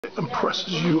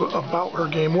Impresses you about her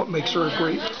game? What makes her a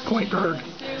great point guard?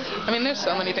 I mean, there's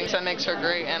so many things that makes her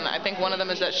great, and I think one of them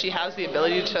is that she has the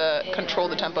ability to control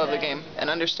the tempo of the game and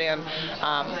understand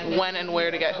when and where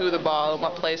to get who the ball and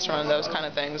what plays to run, those kind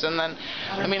of things. And then,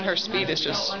 I mean, her speed is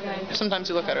just, sometimes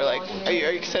you look at her like, are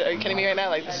you kidding me right now?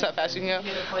 Like, this is how fast you can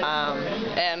go?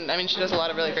 And, I mean, she does a lot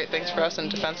of really great things for us,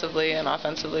 and defensively and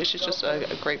offensively, she's just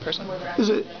a great person. Is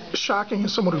it shocking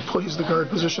as someone who plays the guard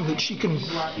position that she can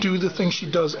do the things she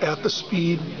does at the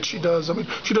speed she does? I mean,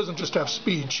 she doesn't just have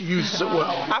speed, she uses it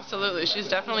well. Absolutely. She's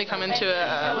definitely come into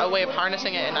a way of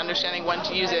harnessing it and understanding when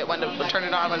to use it, when to turn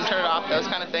it on, when to turn it off, those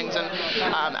kind of things. And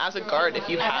as a guard, if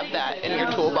you have that in your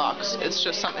toolbox, it's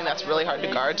just something that's really hard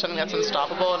to guard, something that's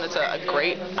unstoppable, and it's a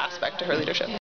great aspect to her leadership.